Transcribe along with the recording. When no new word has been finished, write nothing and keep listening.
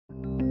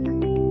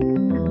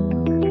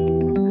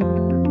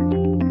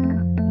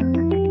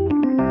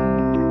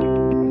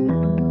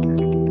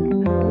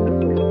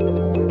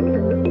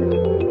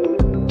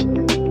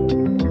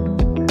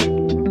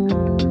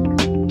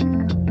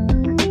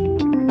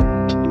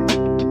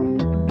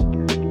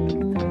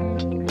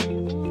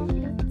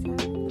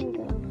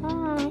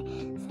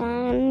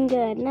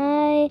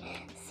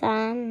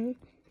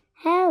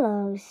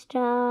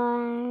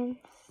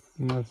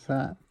What's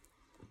that?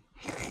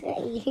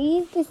 He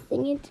used to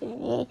sing it to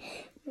me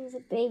when I was a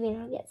baby,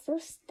 and I'll get so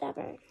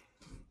stubborn.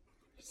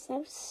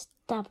 So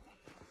stubborn.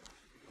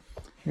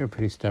 You're a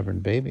pretty stubborn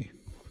baby.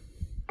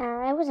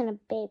 I wasn't a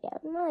baby. I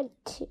was more like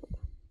 2.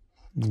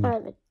 It's more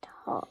of a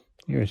dog.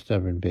 You're a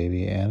stubborn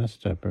baby and a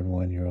stubborn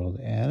 1-year-old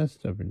and a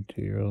stubborn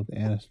 2-year-old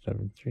and a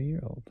stubborn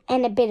 3-year-old.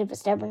 And a bit of a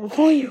stubborn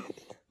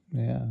 4-year-old.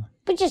 Yeah.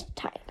 But just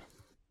tired.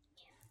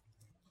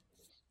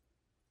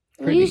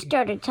 Pretty. You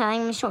started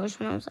telling me stories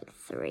when I was like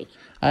 3.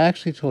 I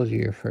actually told you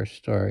your first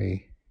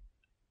story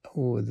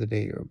the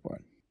day you were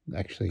born.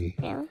 Actually,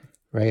 Really?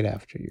 right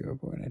after you were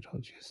born, I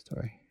told you a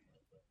story.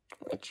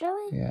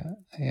 Literally?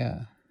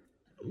 Yeah.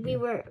 We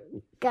were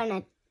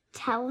gonna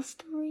tell a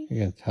story? You're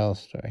going to tell a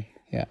story.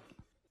 Yeah.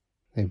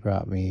 They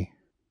brought me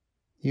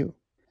you,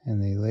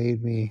 and they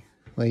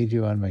laid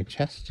you on my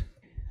chest.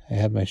 I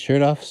had my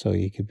shirt off so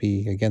you could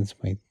be against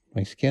my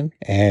skin.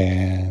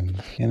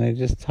 And I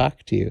just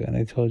talked to you, and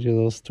I told you a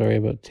little story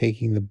about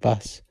taking the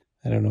bus.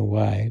 I don't know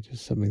why,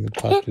 just something that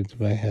popped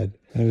into my head.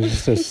 And it was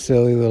just a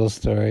silly little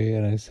story.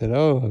 And I said,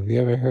 oh, have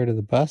you ever heard of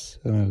the bus?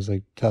 And I was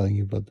like telling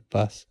you about the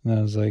bus. And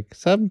I was like,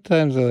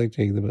 sometimes I like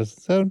taking the bus.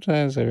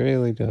 Sometimes I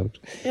really don't.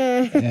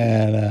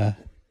 And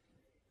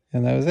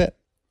that was it.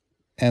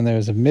 And there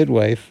was a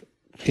midwife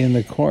in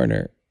the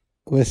corner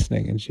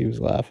listening, and she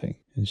was laughing.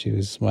 And she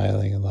was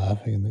smiling and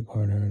laughing in the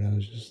corner. And I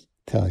was just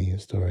telling you a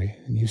story.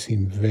 And you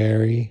seemed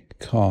very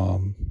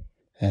calm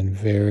and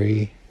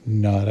very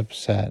not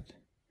upset.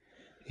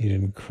 You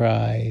didn't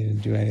cry. You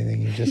didn't do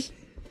anything. You just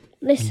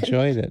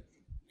enjoyed it.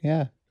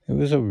 Yeah. It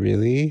was a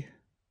really,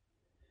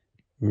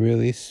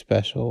 really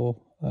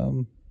special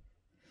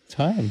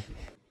time.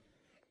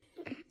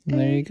 And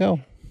there you go.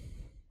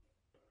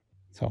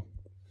 So.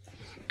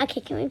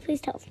 Okay, can we please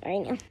tell a story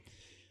now?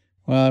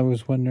 Well, I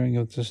was wondering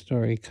if the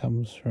story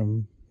comes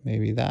from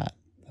maybe that.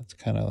 That's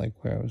kind of like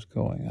where I was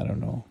going. I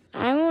don't know.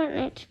 I want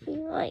it to be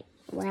like,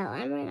 well,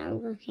 I'm right now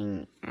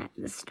looking at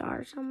the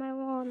stars on my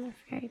wall, and they're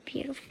very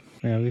beautiful.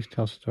 Yeah, at least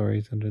tell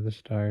stories under the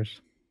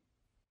stars.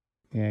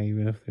 Yeah,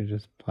 even if they're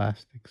just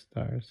plastic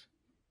stars.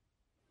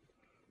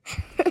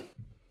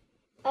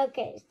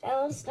 Okay,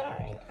 tell a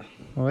story.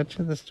 Well, what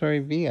should the story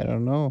be? I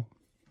don't know.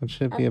 What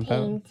should it be about?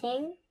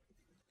 Painting.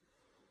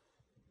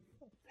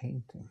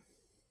 Painting.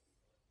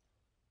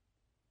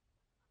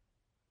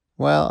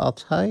 Well, I'll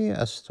tell you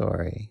a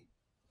story.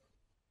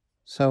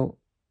 So,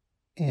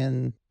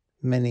 in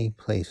many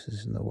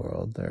places in the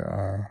world, there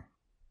are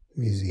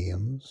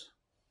museums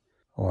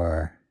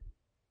or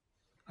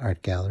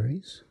art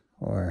galleries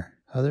or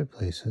other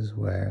places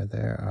where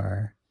there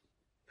are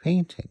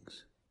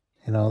paintings.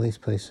 In all these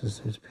places,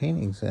 there's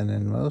paintings, and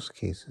in most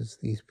cases,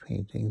 these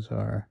paintings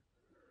are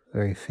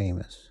very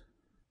famous.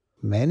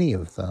 Many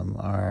of them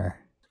are,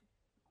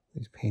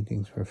 these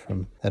paintings were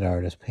from, that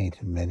artist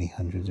painted many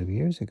hundreds of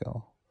years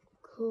ago.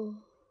 Cool.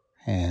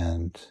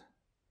 And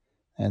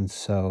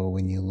so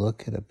when you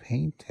look at a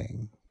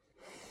painting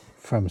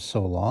from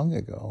so long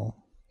ago,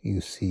 you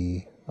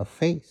see a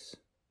face.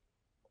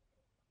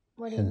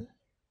 What do you mean?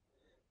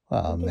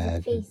 Well, There's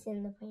imagine. a face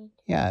in the painting.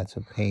 Yeah, it's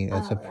a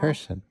it's a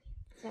person.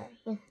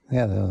 Sorry.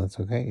 Yeah, no, that's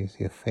okay. You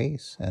see a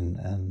face,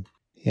 and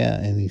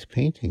yeah, in these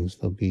paintings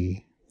there'll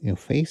be,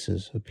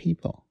 faces of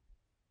people.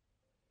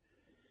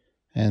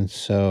 And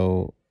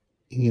so,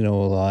 a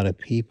lot of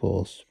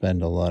people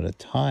spend a lot of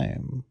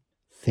time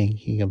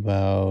thinking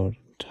about,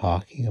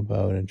 talking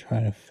about, and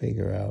trying to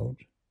figure out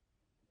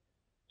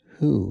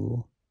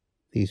who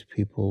these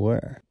people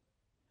were.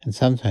 And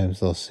sometimes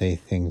they'll say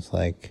things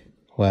like,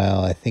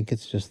 well, I think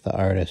it's just the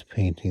artist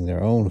painting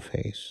their own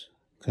face,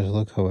 because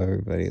look how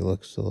everybody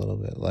looks a little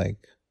bit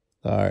like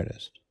the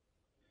artist.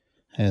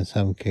 And in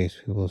some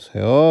cases, people say,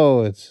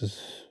 oh, it's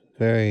this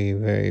very,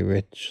 very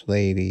rich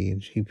lady,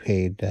 and she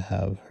paid to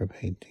have her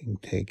painting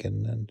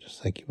taken, and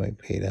just like you might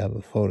pay to have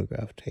a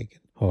photograph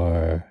taken.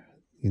 Or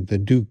the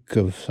Duke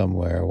of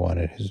somewhere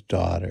wanted his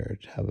daughter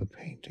to have a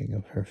painting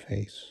of her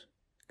face,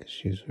 because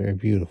she was very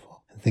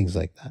beautiful, and things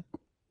like that.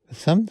 But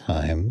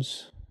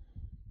sometimes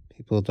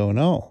people don't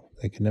know.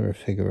 They can never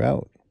figure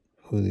out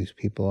who these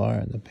people are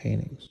in the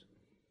paintings.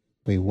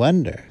 We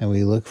wonder, and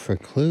we look for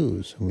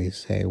clues, and we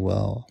say,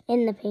 well...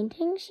 In the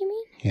paintings, you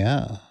mean?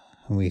 Yeah,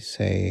 and we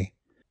say,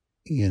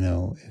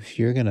 if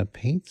you're going to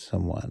paint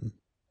someone,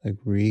 like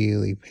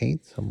really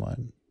paint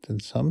someone, then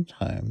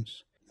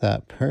sometimes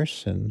that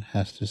person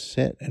has to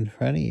sit in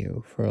front of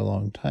you for a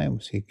long time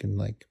so you can,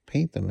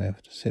 paint them. They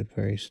have to sit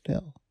very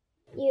still.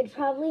 You'd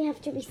probably have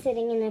to be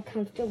sitting in a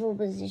comfortable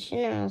position,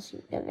 or else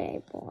you'd get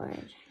very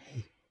bored.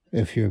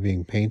 If you're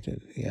being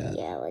painted, yeah.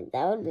 Yeah,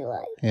 that would be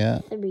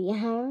 3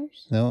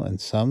 hours. No, and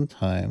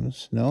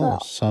sometimes,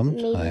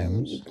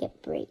 Maybe you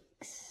get breaks.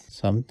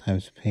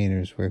 Sometimes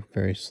painters work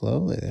very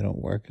slowly. They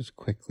don't work as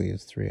quickly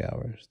as 3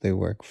 hours. They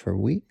work for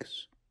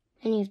weeks.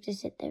 And you have to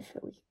sit there for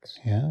weeks.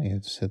 Yeah, you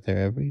have to sit there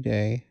every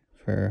day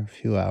for a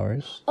few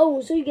hours.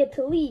 Oh, so you get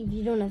to leave.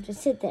 You don't have to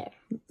sit there.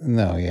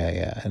 No,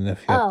 yeah. And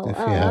if you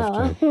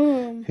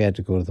had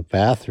to go to the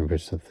bathroom or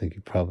something,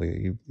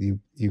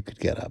 you could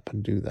get up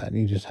and do that. And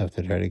you just have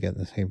to try to get in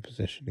the same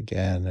position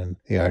again. And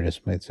the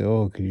artist might say,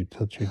 "Oh, could you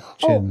tilt your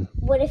chin?" Oh,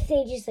 what if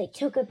they just like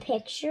took a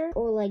picture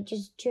or like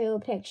just drew a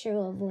picture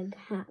of like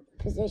half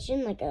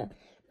position, like a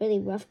really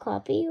rough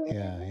copy? Or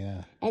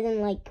Yeah. And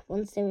then like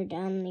once they were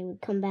done, they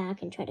would come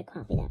back and try to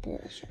copy that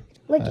position.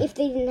 Like if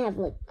they didn't have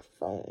like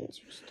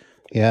phones or stuff.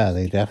 Yeah,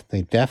 they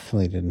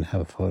definitely didn't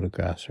have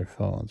photographs or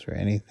phones or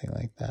anything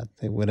like that.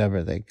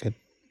 Whatever they could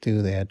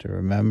do, they had to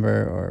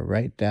remember or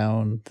write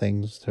down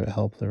things to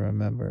help them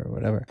remember or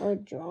whatever. Or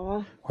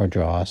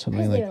draw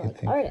something like they're you like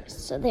think.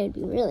 artists, so they'd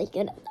be really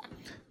good at that.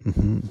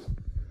 Mm-hmm.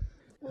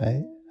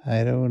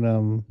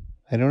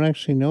 I don't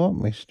actually know what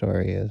my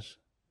story is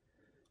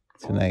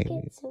tonight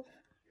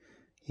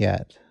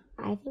yet.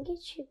 I think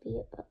it should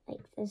be about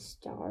like the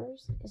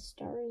stars, like a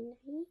starry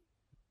night.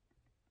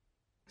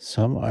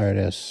 Some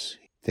artists,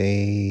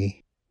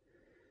 they,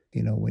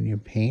 when you're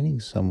painting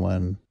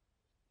someone,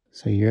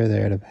 so you're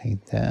there to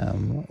paint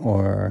them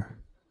or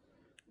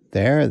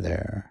they're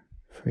there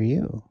for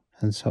you.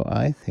 And so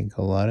I think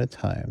a lot of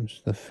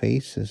times the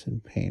faces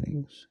in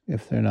paintings,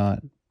 if they're not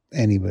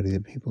anybody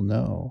that people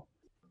know,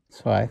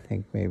 so I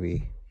think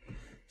maybe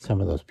some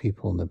of those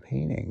people in the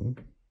painting,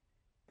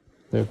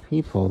 they're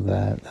people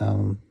that,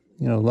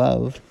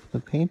 loved the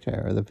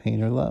painter or the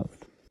painter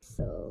loved.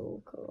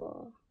 So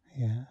cool.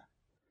 Yeah.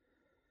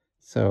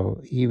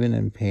 So even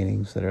in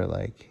paintings that are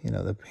like,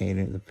 the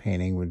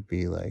painting would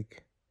be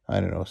like, I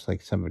don't know, it's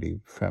like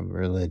somebody from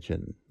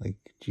religion, like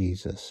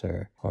Jesus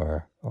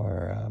or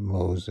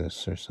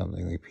Moses or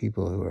something, like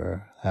people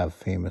who have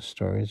famous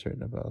stories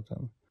written about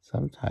them.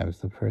 Sometimes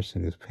the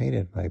person who's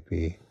painted might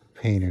be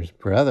painter's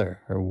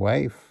brother or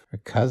wife or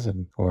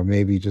cousin, or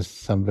maybe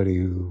just somebody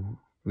who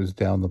was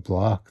down the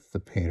block. The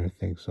painter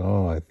thinks,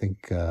 oh, I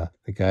think the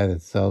guy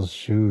that sells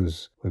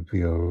shoes would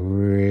be a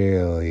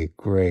really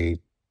great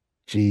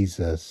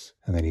Jesus.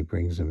 And then he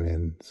brings him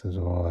in, says,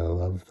 oh, I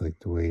love like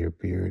the way your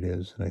beard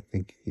is, and I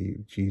think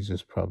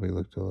Jesus probably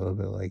looked a little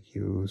bit like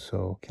you,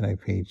 so can I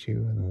paint you?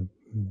 And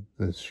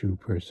the shoe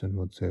person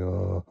would say,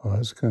 oh,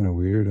 that's kind of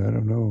weird, I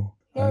don't know.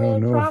 No, they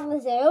would probably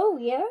say, oh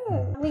yeah,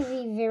 we'd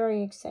be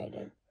very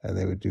excited. And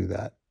they would do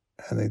that.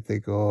 And they'd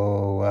think,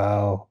 oh,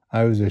 wow,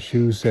 I was a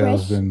shoe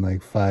salesman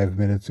like 5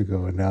 minutes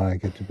ago, and now I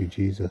get to be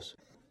Jesus.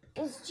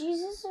 Is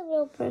Jesus a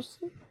real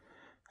person?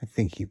 I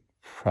think he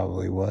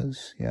probably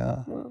was,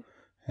 yeah. Well,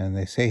 and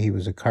they say he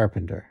was a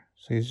carpenter,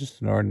 so he's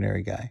just an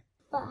ordinary guy.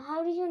 But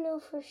how do you know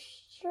for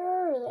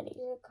sure that he's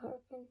a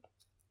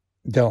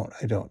carpenter?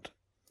 I don't.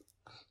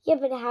 Yeah,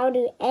 but how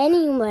do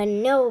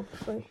anyone know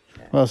for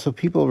sure? Well, so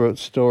people wrote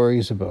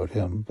stories about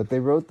him, but they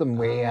wrote them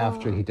way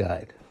after he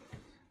died.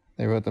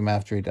 They wrote them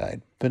after he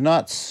died, but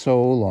not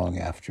so long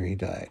after he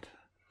died.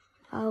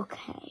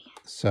 Okay.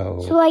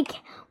 So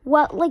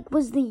what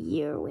was the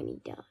year when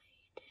he died?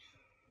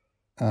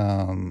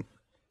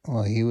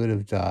 Well, he would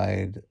have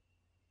died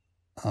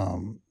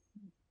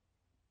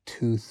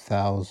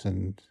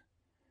 2,000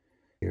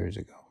 years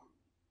ago.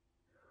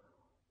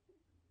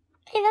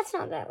 Hey, that's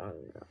not that long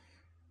ago.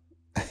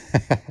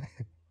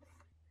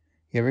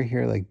 You ever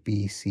hear like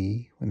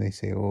BC when they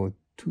say,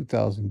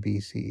 2000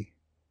 BC?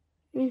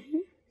 Mm-hmm.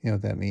 You know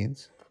what that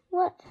means?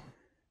 What?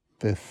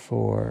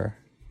 Before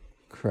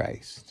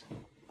Christ.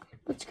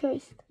 What's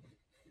Christ?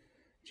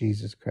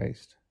 Jesus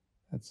Christ.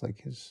 That's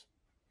like his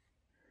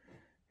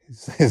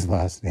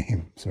last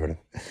name, sort of.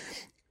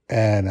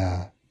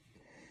 And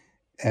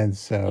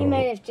so You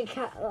might have to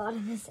cut a lot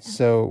of this out.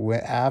 So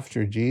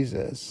after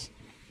Jesus,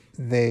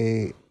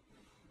 they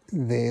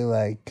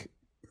like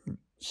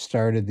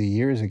started the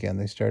years again.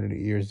 They started at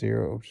year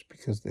 0 just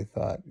because they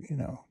thought,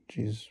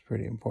 Jesus is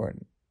pretty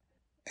important.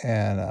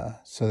 And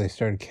so they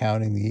started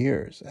counting the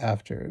years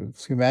after.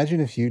 So imagine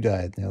if you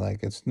died and they're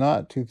like, it's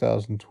not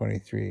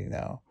 2023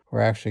 now. We're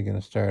actually going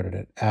to start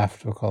it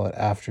we'll call it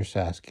after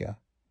Saskia,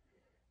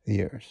 the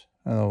years.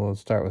 And then we'll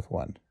start with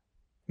 1.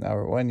 Now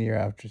we're 1 year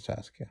after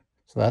Saskia.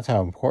 So that's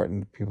how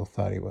important people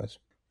thought he was.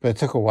 But it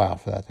took a while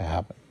for that to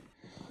happen.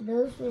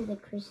 Those were the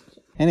Christians.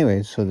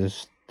 Anyway, so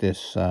this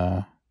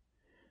the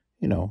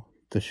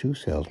shoe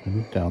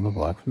salesman down the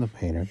block from the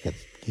painter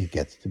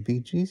gets to be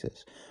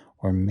Jesus.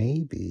 Or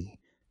maybe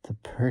the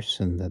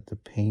person that the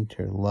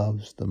painter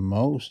loves the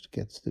most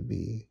gets to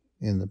be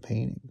in the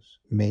paintings.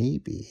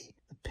 Maybe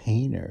the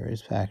painter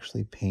is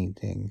actually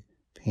painting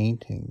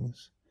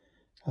paintings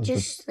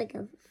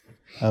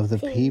of the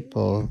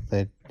people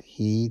that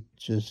he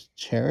just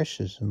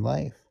cherishes in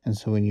life. And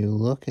so when you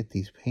look at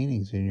these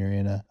paintings and you're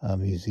in a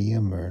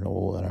museum or an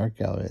art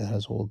gallery that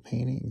has old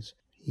paintings,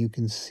 you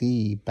can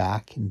see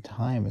back in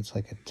time. It's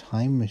like a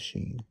time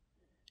machine.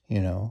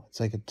 It's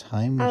like a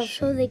time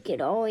machine. Also, they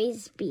could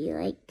always be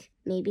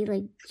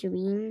maybe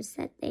dreams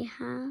that they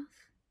have.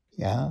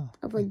 Yeah.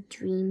 Of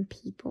dream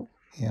people.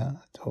 Yeah,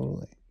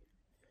 totally.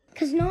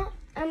 Because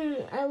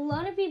a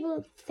lot of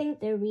people think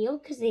they're real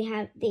because they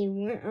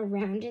weren't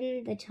around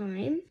in the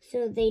time,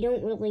 so they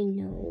don't really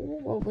know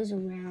what was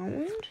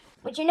around.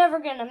 But you're never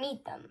gonna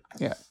meet them.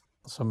 Yeah,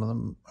 some of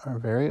them are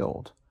very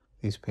old,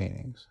 these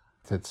paintings.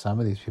 That some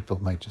of these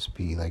people might just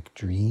be like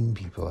dream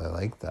people. I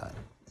like that.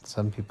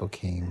 Some people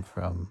came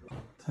from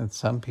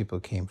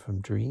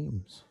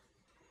dreams.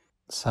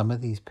 Some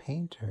of these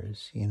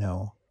painters,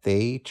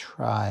 they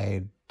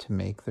tried to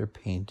make their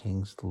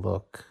paintings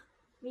look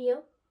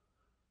real.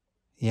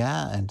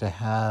 Yeah, and to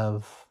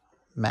have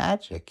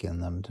magic in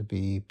them, to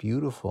be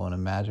beautiful in a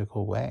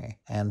magical way.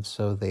 And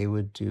so they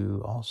would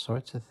do all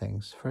sorts of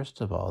things.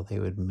 First of all, they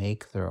would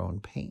make their own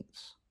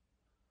paints.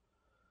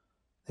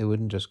 They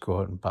wouldn't just go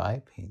out and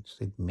buy paints.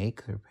 They'd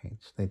make their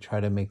paints. They'd try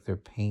to make their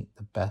paint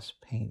the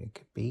best paint it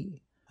could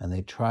be. And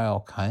they'd try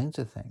all kinds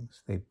of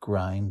things. They'd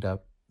grind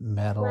up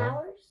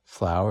metal.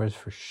 Flowers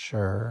for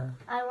sure.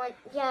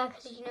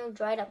 Because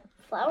dried up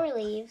flower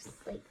leaves,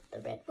 like the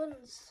red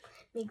ones,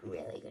 make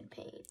really good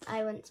paint.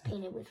 I once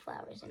painted with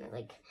flowers in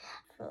it,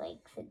 for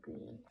the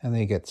green. And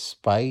they get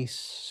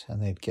spice,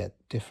 and they'd get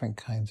different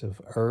kinds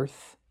of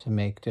earth to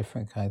make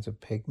different kinds of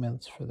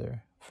pigments for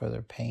their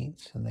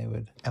paints. And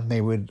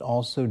they would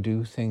also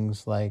do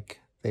things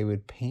like they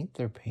would paint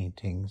their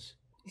paintings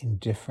in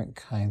different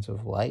kinds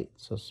of light.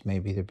 So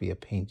maybe there'd be a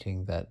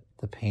painting that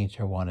the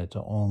painter wanted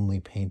to only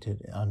paint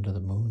it under the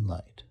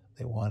moonlight.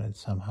 They wanted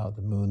somehow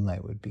the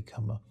moonlight would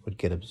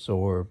get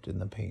absorbed in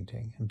the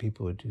painting, and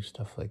people would do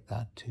stuff like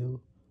that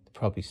too. They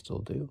probably still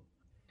do.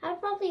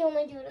 I'd probably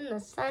only do it in the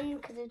sun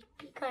because it'd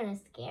be kind of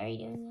scary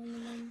doing it in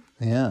the sun.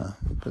 Yeah,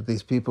 but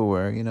these people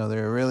were, they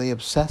were really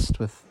obsessed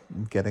with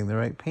getting the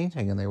right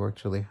painting, and they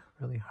worked really,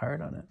 really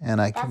hard on it. And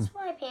that's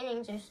why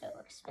paintings are so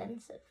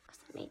expensive, because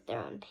they make their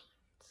own paints.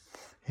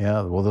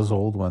 Yeah, well, those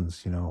old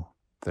ones,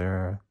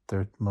 they're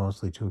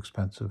mostly too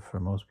expensive for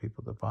most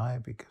people to buy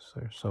because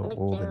they're so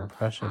old and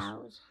precious.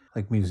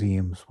 Like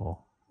museums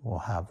will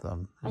have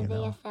them. Are they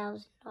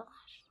 $1,000?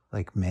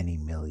 Like many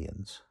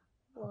millions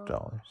of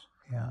dollars.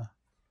 Yeah,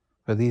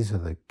 but these are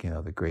the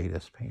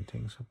greatest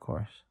paintings, of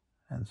course.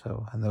 And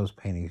those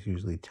paintings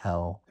usually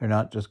they're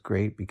not just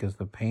great because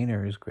the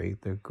painter is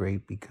great. They're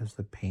great because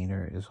the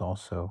painter is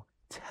also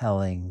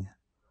telling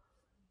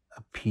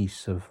a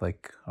piece of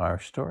our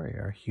story,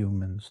 our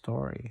human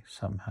story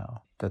somehow.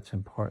 That's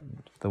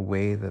important. The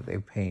way that they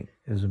paint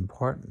is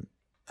important.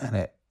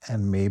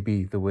 And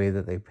maybe the way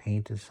that they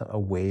paint is a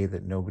way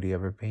that nobody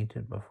ever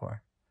painted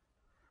before.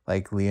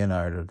 Like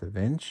Leonardo da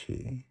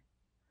Vinci,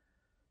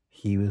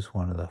 he was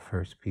one of the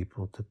first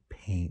people to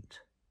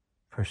paint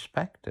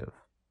perspective,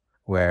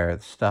 where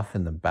stuff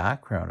in the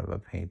background of a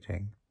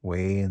painting,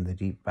 way in the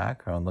deep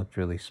background, looked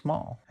really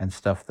small. And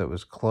stuff that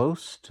was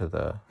close to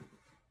the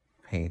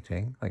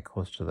painting,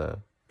 close to the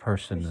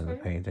person in the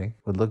painting,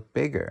 would look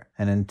bigger.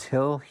 And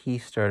until he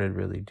started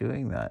really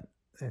doing that,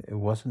 it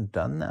wasn't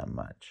done that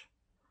much.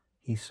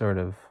 He sort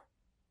of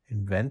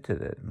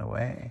invented it in a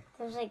way.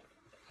 There's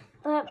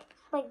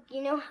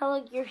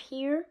how you're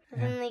here,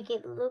 and then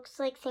it looks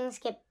like things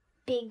get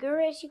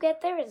bigger as you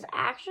get there. It's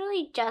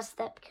actually just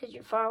that because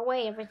you're far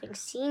away, everything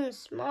seems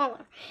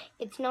smaller.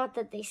 It's not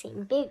that they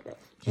seem bigger;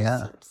 it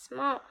just seems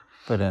smaller.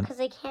 Because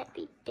they can't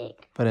be big.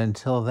 But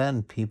until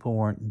then, people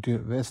weren't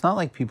it's not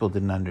like people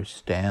didn't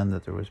understand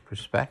that there was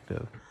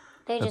perspective.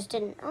 They just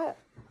didn't know.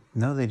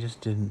 No, they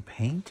just didn't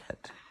paint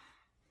it.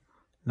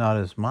 Not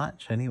as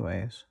much,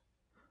 anyways.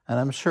 And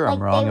I'm sure I'm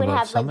wrong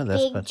about some of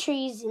this, but big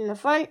trees in the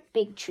front,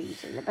 big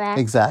trees in the back.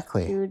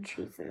 Exactly. Huge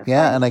trees in the front.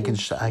 Yeah, and I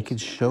could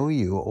show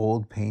you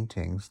old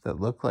paintings that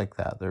look like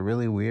that. They're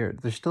really weird.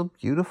 They're still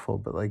beautiful,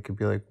 but you'd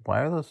be like,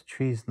 why are those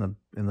trees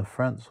in the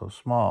front so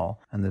small,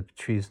 and the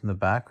trees in the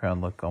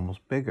background look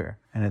almost bigger?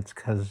 And it's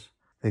because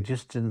they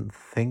just didn't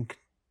think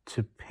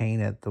to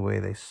paint it the way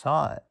they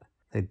saw it.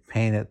 They'd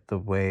paint it the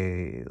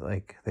way,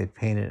 they'd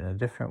paint it in a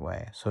different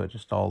way, so it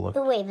just all looked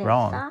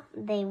wrong.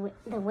 The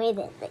way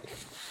that they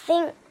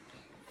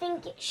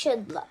think it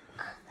should look.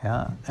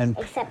 Yeah,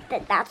 except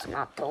that that's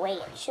not the way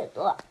it should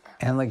look.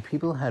 And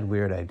people had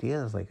weird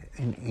ideas.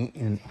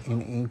 In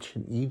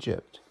ancient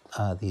Egypt,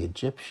 the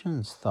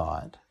Egyptians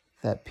thought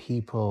that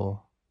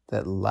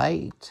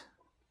light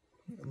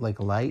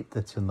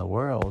that's in the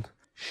world,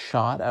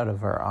 shot out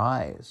of our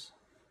eyes.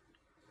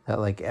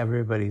 That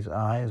everybody's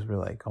eyes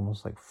were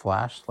almost like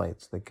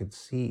flashlights that could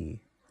see.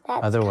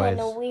 That's kind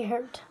of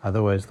weird.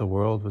 Otherwise, the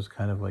world was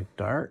kind of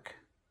dark.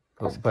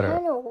 But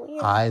our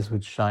eyes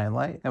would shine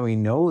light. And we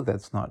know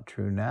that's not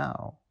true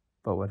now.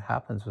 But what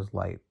happens is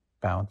light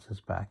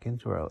bounces back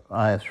into our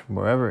eyes from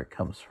wherever it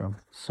comes from.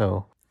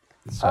 So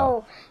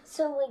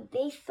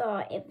they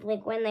thought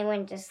when they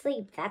went to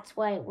sleep, that's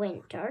why it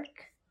went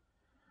dark?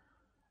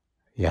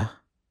 Yeah.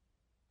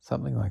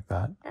 Something like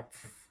that.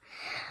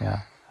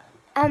 Yeah.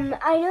 I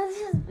know this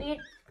is weird.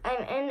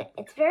 And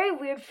it's very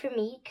weird for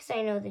me because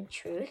I know the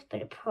truth,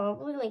 but it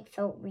probably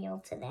felt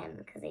real to them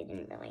because they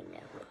didn't really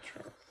know the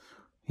truth.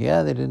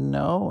 Yeah, they didn't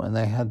know, and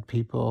they had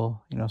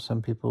people,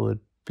 some people would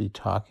be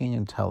talking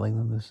and telling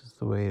them this is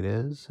the way it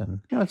is.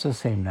 And, it's the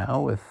same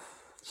now with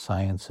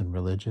science and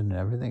religion and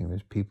everything.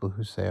 There's people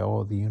who say,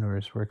 oh, the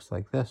universe works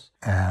like this.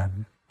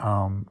 And,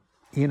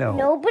 you know.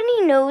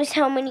 Nobody knows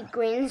how many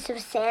grains of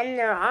sand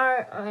there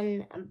are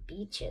on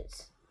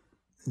beaches.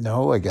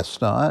 No, I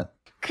guess not.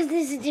 Because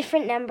there's a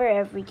different number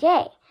every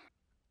day.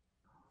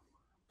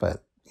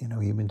 But, you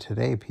know, even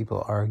today,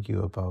 people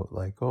argue about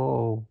like,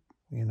 oh,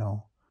 you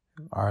know,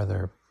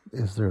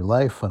 is there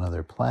life on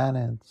other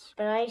planets?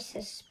 But I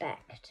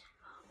suspect.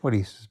 What do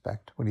you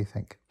suspect? What do you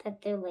think?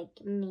 That they're like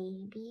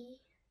maybe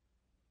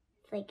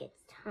like a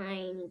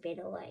tiny bit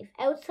of life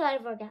outside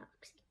of our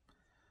galaxy.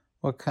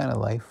 What kind of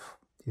life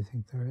do you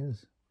think there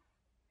is?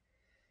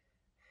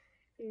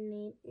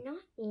 Maybe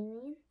not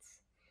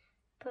aliens,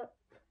 but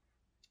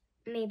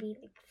maybe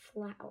like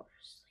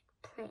flowers,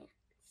 like plants,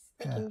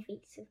 like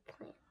invasive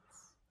plants.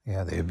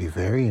 Yeah, they'd be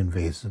very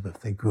invasive if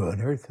they grew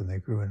on Earth and they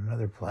grew on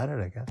another planet,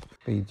 I guess.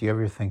 But do you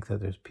ever think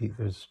that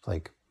there's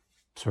like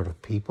sort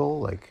of people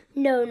like?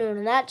 No,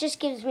 that just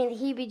gives me the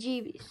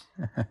heebie-jeebies.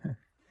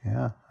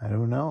 Yeah, I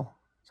don't know.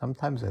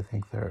 Sometimes I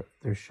think there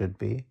should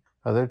be.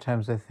 Other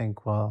times I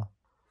think, well,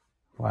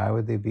 why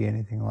would they be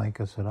anything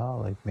like us at all?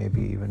 Like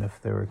maybe even if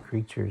there were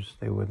creatures,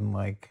 they wouldn't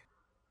like.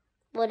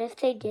 What if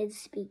they did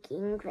speak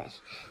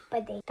English,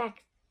 but they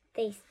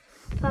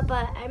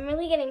Papa, I'm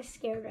really getting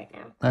scared right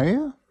now. Are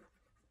you?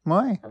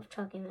 Why? Of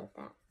talking about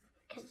that.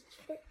 Because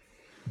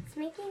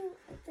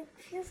it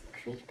feels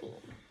creepy.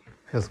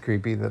 Feels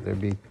creepy that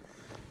there'd be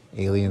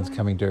aliens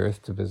coming to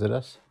Earth to visit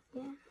us?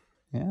 Yeah.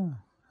 Yeah,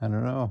 I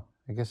don't know.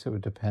 I guess it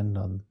would depend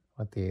on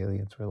what the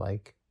aliens were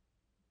like.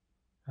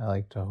 I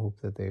like to hope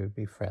that they would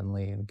be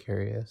friendly and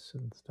curious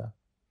and stuff.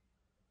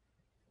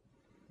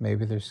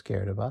 Maybe they're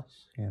scared of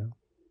us, you know.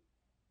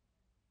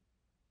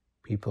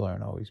 People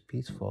aren't always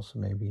peaceful, so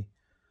maybe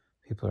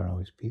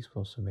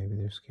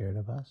they're scared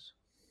of us.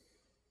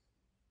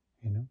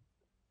 You know?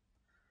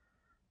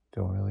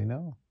 Don't really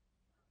know.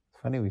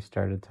 It's funny, we've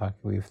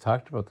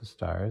talked about the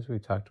stars,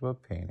 we've talked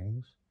about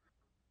paintings.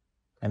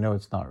 I know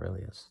it's not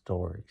really a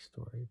story,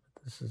 but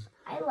this is...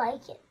 I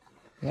like it.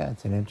 Yeah,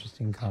 it's an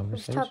interesting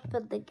conversation. We've talked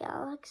about the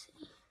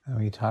galaxy. And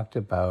we talked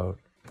about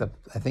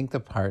I think the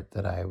part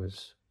that I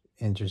was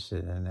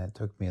interested in, it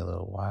took me a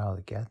little while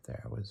to get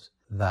there, was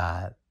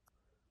that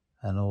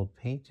an old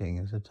painting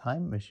is a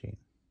time machine.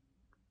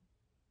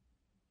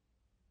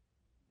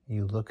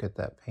 You look at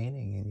that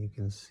painting and you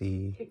can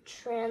see... It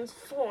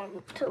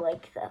transformed to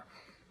like the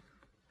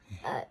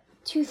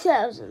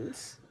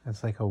 2000s.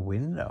 It's like a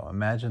window.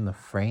 Imagine the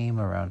frame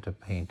around a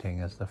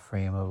painting as the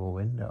frame of a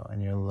window,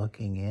 and you're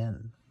looking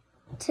in.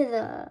 To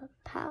the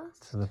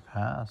past? To the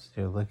past.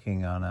 You're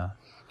looking on a...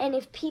 And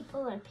if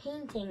people are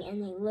painting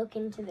and they look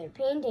into their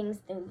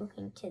paintings, they're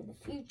looking to the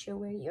future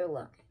where you're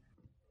looking.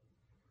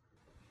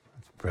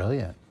 That's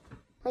brilliant.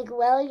 Like,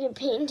 while you're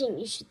painting,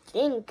 you should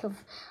think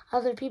of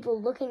other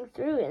people looking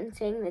through it and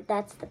saying that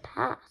that's the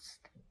past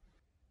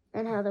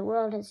and how the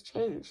world has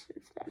changed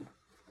since then.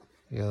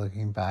 You're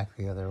looking back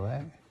the other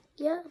way?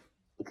 Yeah,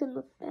 you can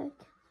look back.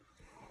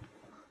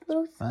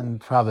 Both.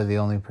 And probably the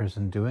only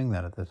person doing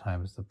that at the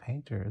time is the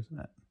painter, isn't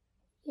it?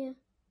 Yeah.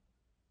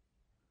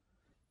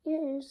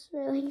 Yeah, it's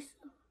really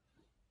so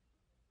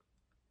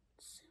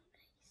nice.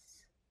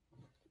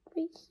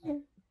 Right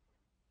here.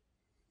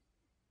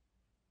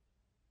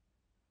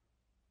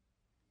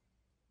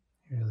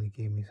 You really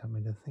gave me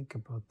something to think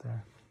about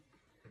there.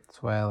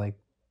 That's why I like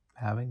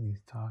having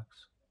these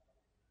talks.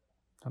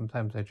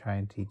 Sometimes I try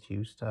and teach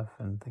you stuff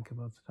and think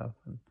about stuff,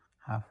 and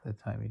half the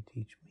time you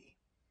teach me.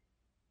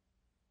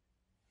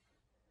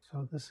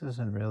 So this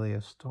isn't really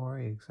a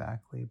story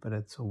exactly, but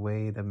it's a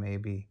way to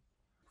maybe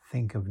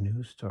think of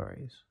new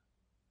stories,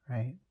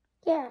 right?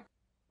 Yeah.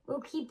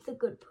 We'll keep the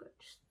good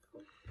parts.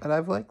 But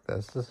I've liked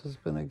this. This has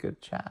been a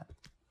good chat.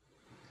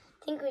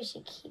 I think we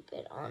should keep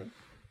it on,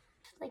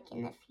 like,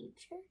 in the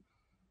future.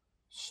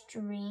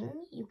 String,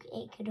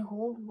 it could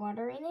hold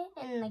water in it,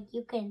 and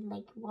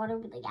water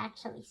would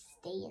actually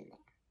stay in there.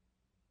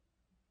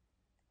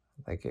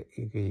 Like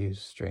you could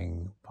use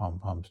string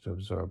pom-poms to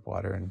absorb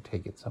water and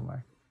take it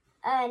somewhere.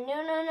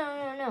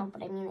 No.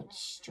 But I mean, like,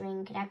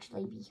 string could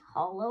actually be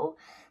hollow,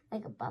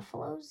 like a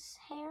buffalo's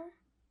hair,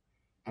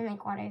 and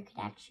like water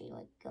could actually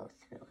go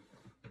through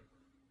it.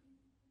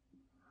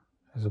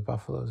 Is a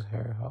buffalo's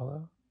hair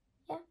hollow?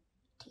 Yeah,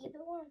 to keep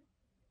it warm.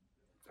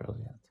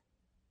 Brilliant.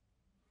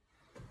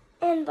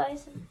 And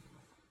bison.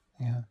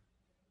 Yeah.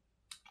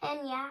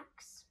 And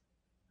yaks.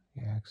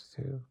 Yaks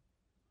too.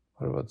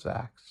 What about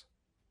Zax?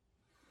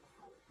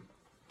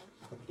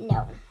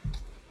 No.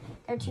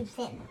 They're too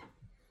thin.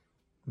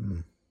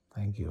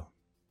 Thank you.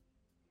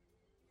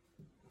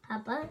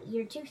 Papa,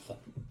 you're too thin.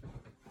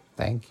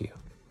 Thank you.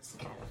 It's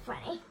kind of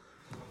funny.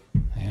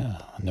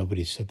 Yeah,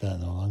 nobody said that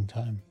in a long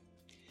time.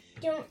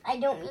 I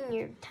don't mean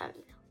your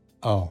tummy.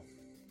 Oh.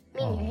 I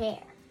mean your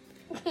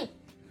hair.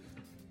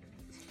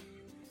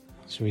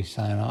 Should we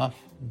sign off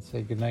and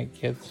say goodnight,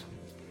 kids?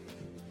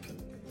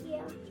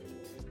 Yeah.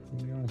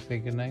 You want to say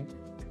goodnight?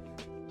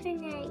 Good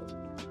night.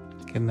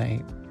 Good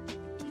night.